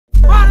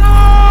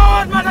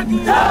The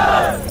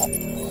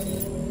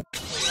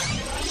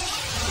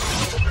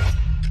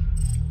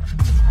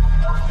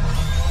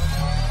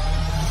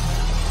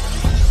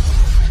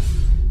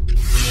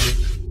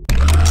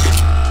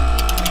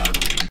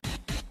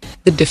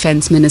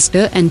Defence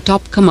Minister and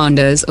top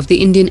commanders of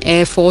the Indian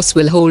Air Force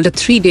will hold a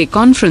 3-day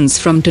conference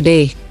from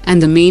today,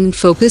 and the main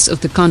focus of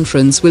the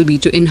conference will be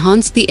to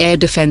enhance the air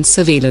defence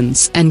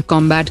surveillance and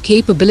combat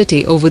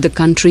capability over the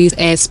country's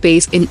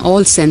airspace in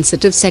all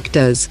sensitive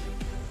sectors.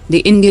 The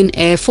Indian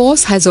Air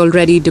Force has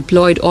already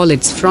deployed all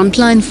its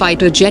frontline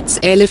fighter jets,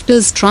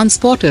 airlifters,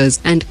 transporters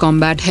and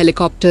combat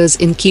helicopters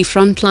in key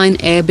frontline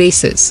air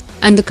bases,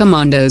 and the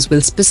commanders will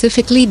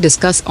specifically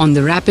discuss on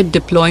the rapid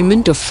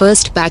deployment of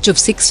first batch of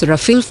 6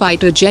 Rafale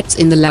fighter jets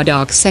in the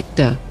Ladakh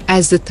sector,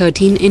 as the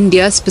 13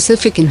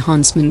 India-specific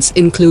enhancements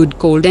include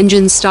cold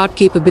engine start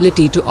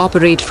capability to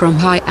operate from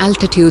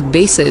high-altitude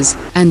bases,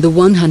 and the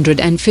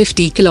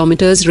 150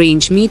 km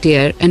range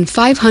Meteor and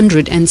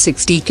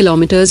 560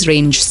 km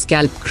range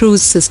Scalp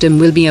cruise system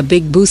will be a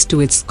big boost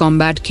to its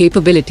combat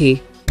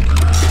capability.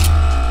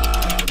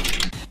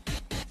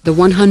 The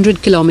 100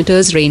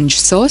 km range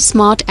SAAW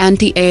Smart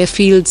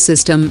Anti-Airfield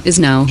system is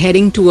now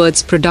heading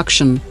towards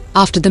production,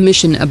 after the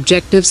mission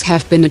objectives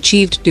have been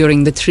achieved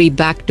during the 3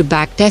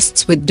 back-to-back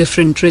tests with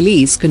different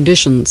release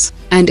conditions,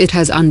 and it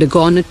has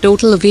undergone a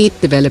total of 8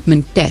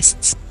 development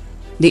tests.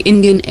 The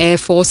Indian Air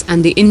Force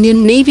and the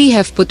Indian Navy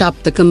have put up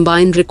the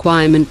combined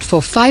requirement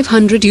for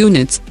 500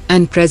 units,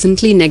 and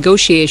presently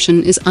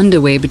negotiation is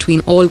underway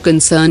between all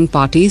concerned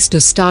parties to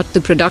start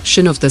the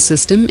production of the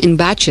system in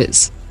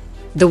batches.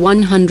 The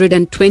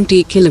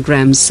 120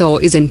 kg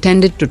SAAW is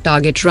intended to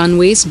target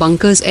runways,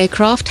 bunkers,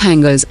 aircraft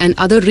hangars and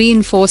other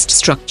reinforced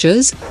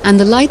structures, and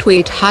the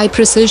lightweight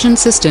high-precision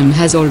system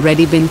has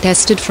already been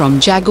tested from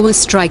Jaguar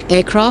strike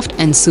aircraft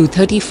and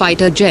Su-30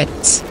 fighter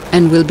jets,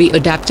 and will be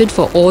adapted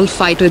for all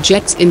fighter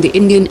jets in the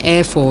Indian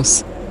Air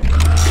Force.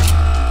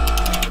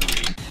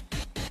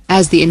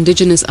 As the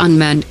indigenous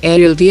unmanned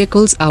aerial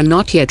vehicles are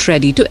not yet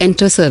ready to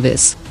enter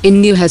service,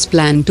 India has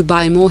planned to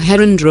buy more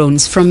Heron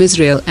drones from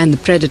Israel and the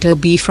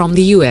Predator-B from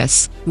the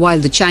US, while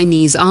the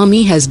Chinese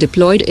army has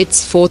deployed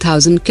its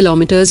 4,000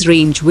 km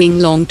range Wing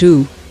Long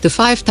 2, the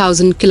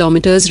 5,000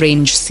 km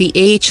range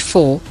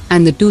CH-4,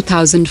 and the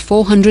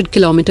 2,400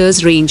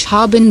 km range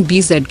Harbin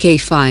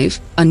BZK-5,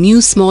 a new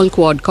small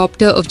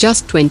quadcopter of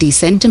just 20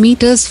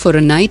 centimeters for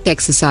a night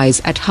exercise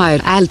at higher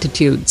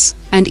altitudes.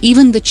 And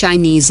even the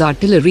Chinese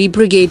artillery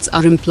brigades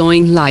are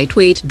employing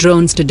lightweight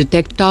drones to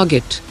detect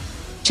target.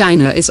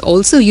 China is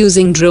also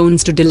using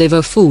drones to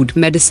deliver food,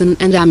 medicine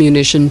and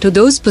ammunition to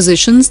those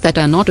positions that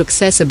are not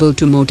accessible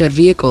to motor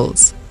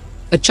vehicles.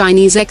 A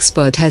Chinese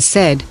expert has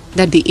said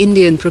that the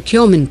Indian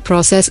procurement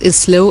process is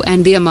slow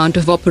and the amount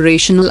of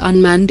operational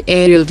unmanned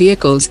aerial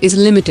vehicles is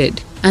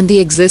limited, and the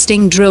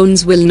existing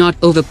drones will not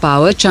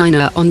overpower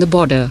China on the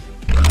border.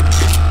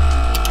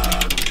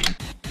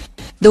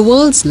 The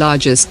world's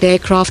largest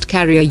aircraft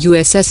carrier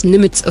USS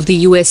Nimitz of the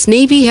US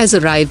Navy has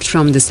arrived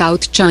from the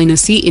South China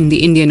Sea in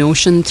the Indian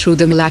Ocean through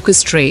the Malacca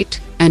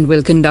Strait, and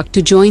will conduct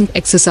a joint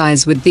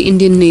exercise with the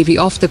Indian Navy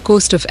off the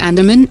coast of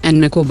Andaman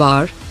and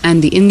Nicobar,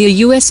 and the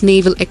India-US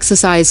naval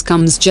exercise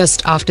comes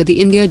just after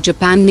the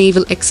India-Japan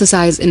naval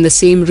exercise in the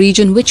same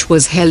region, which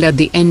was held at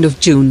the end of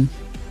June.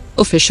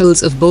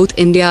 Officials of both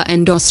India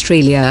and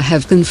Australia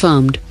have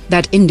confirmed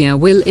that India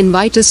will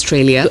invite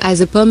Australia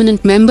as a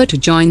permanent member to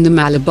join the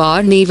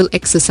Malabar Naval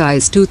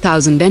Exercise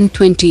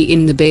 2020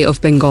 in the Bay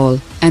of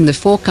Bengal, and the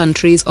 4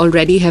 countries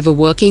already have a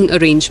working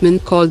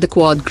arrangement called the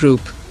Quad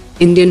Group.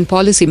 Indian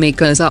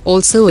policymakers are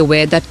also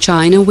aware that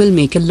China will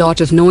make a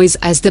lot of noise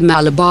as the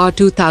Malabar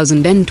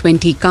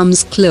 2020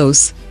 comes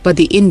close, but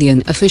the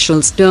Indian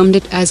officials termed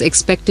it as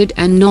expected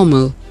and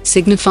normal,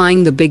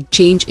 signifying the big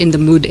change in the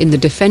mood in the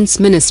Defence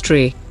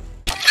Ministry.